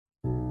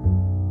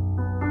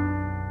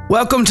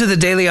Welcome to the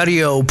Daily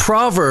Audio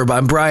Proverb.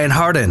 I'm Brian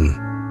Hardin.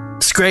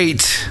 It's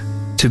great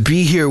to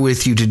be here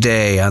with you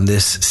today on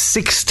this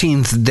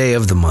 16th day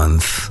of the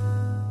month.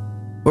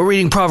 We're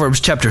reading Proverbs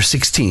chapter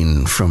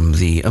 16 from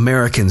the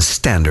American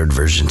Standard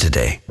Version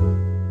today.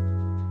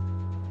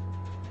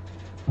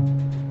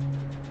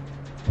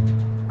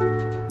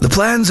 The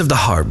plans of the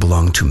heart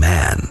belong to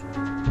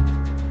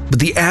man, but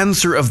the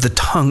answer of the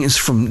tongue is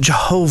from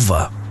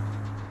Jehovah.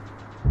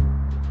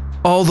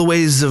 All the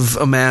ways of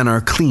a man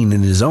are clean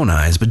in his own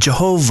eyes, but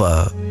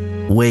Jehovah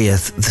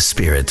weigheth the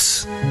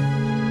spirits.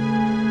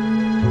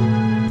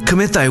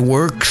 Commit thy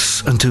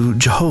works unto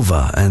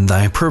Jehovah, and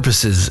thy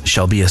purposes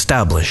shall be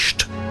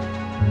established.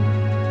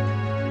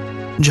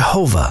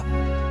 Jehovah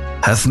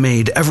hath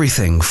made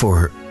everything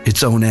for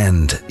its own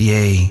end,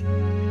 yea,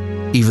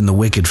 even the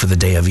wicked for the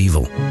day of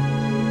evil.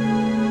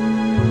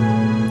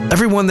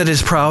 Everyone that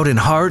is proud in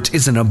heart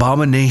is an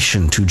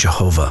abomination to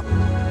Jehovah.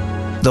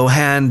 Though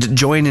hand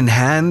join in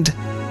hand,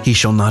 he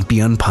shall not be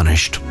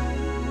unpunished.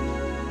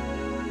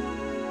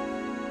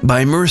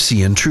 By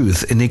mercy and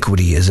truth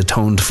iniquity is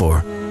atoned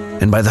for,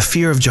 and by the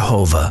fear of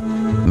Jehovah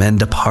men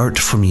depart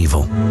from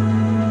evil.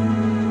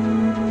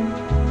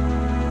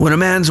 When a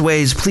man's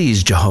ways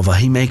please Jehovah,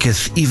 he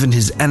maketh even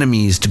his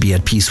enemies to be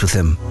at peace with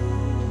him.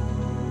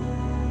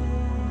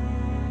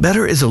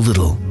 Better is a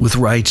little with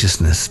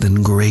righteousness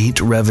than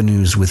great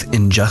revenues with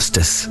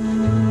injustice.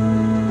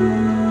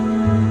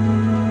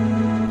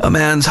 A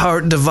man's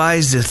heart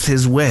deviseth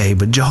his way,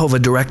 but Jehovah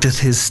directeth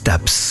his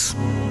steps.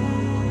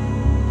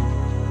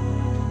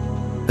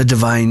 A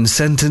divine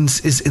sentence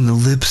is in the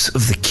lips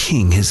of the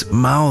king. His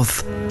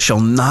mouth shall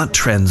not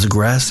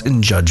transgress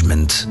in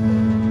judgment.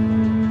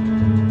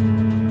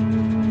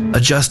 A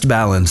just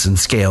balance and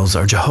scales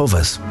are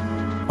Jehovah's.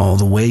 All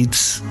the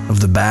weights of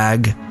the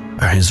bag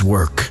are his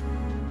work.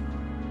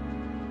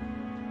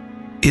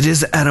 It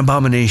is an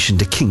abomination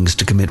to kings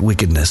to commit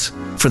wickedness,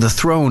 for the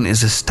throne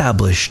is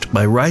established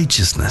by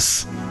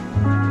righteousness.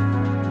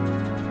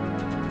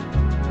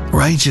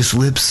 Righteous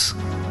lips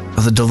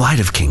are the delight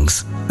of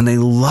kings, and they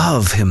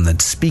love him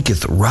that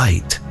speaketh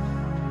right.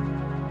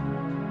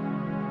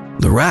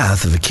 The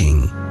wrath of a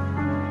king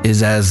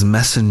is as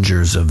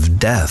messengers of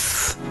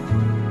death,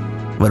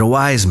 but a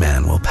wise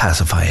man will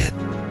pacify it.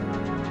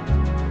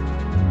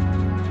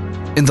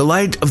 In the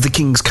light of the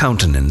king's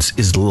countenance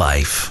is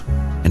life,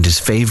 and his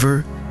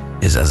favor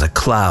is as a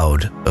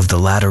cloud of the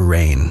latter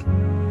rain.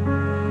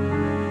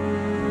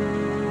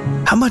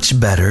 How much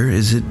better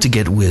is it to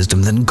get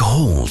wisdom than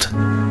gold?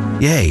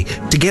 Yea,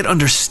 to get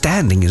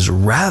understanding is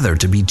rather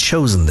to be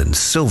chosen than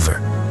silver.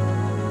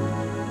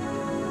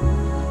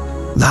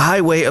 The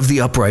highway of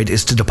the upright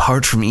is to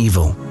depart from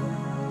evil.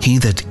 He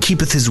that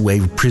keepeth his way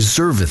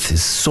preserveth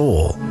his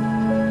soul.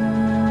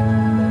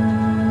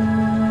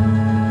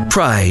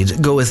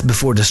 Pride goeth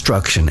before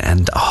destruction,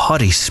 and a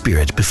haughty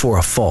spirit before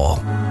a fall.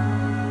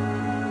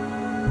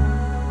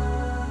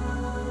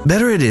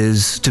 Better it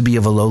is to be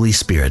of a lowly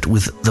spirit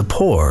with the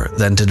poor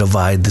than to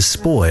divide the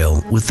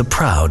spoil with the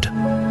proud.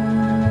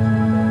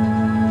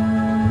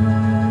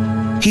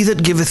 He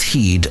that giveth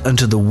heed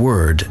unto the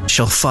word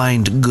shall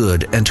find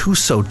good, and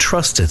whoso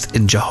trusteth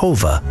in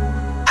Jehovah,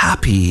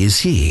 happy is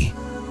he.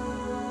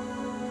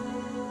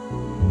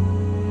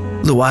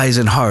 The wise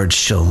in heart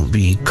shall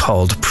be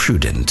called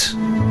prudent,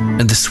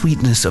 and the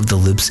sweetness of the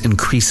lips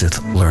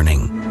increaseth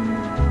learning.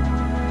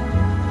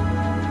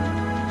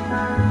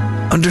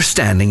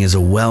 Understanding is a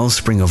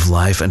wellspring of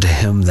life unto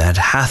him that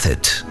hath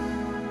it,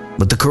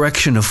 but the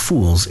correction of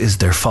fools is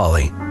their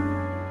folly.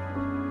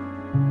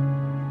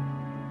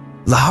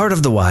 The heart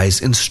of the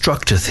wise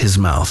instructeth his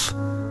mouth,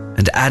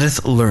 and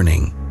addeth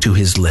learning to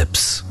his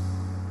lips.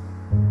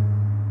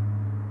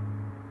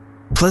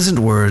 Pleasant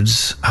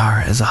words are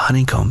as a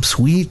honeycomb,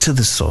 sweet to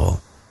the soul,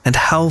 and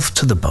health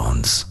to the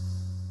bones.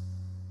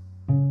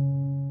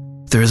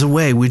 There is a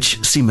way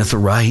which seemeth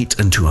right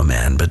unto a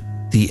man, but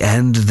the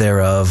end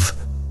thereof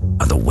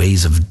are the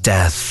ways of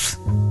death.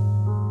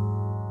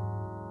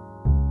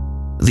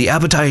 The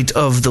appetite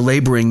of the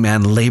laboring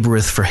man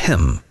laboreth for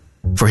him,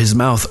 for his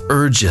mouth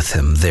urgeth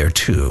him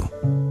thereto.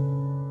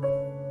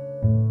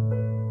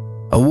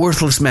 A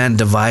worthless man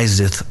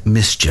deviseth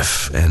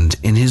mischief, and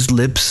in his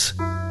lips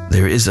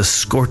there is a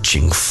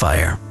scorching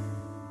fire.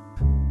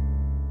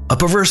 A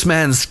perverse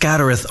man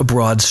scattereth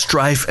abroad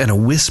strife, and a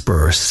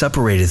whisperer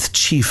separateth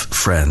chief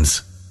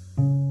friends.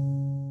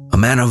 A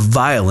man of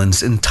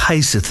violence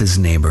enticeth his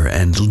neighbor,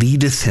 and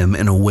leadeth him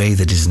in a way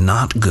that is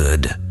not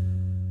good.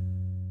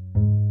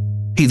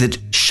 He that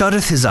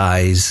shutteth his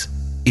eyes,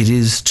 it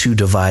is to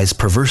devise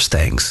perverse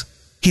things.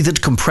 He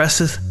that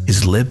compresseth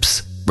his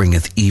lips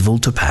bringeth evil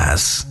to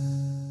pass.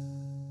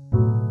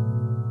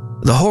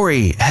 The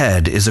hoary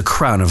head is a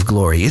crown of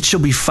glory. It shall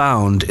be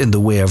found in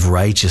the way of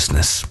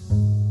righteousness.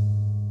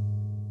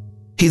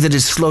 He that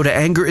is slow to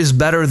anger is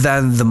better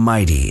than the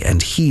mighty,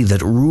 and he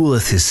that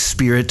ruleth his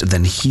spirit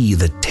than he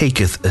that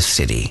taketh a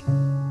city.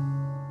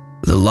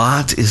 The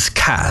lot is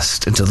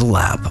cast into the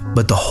lap,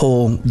 but the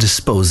whole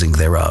disposing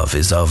thereof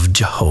is of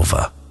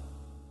Jehovah.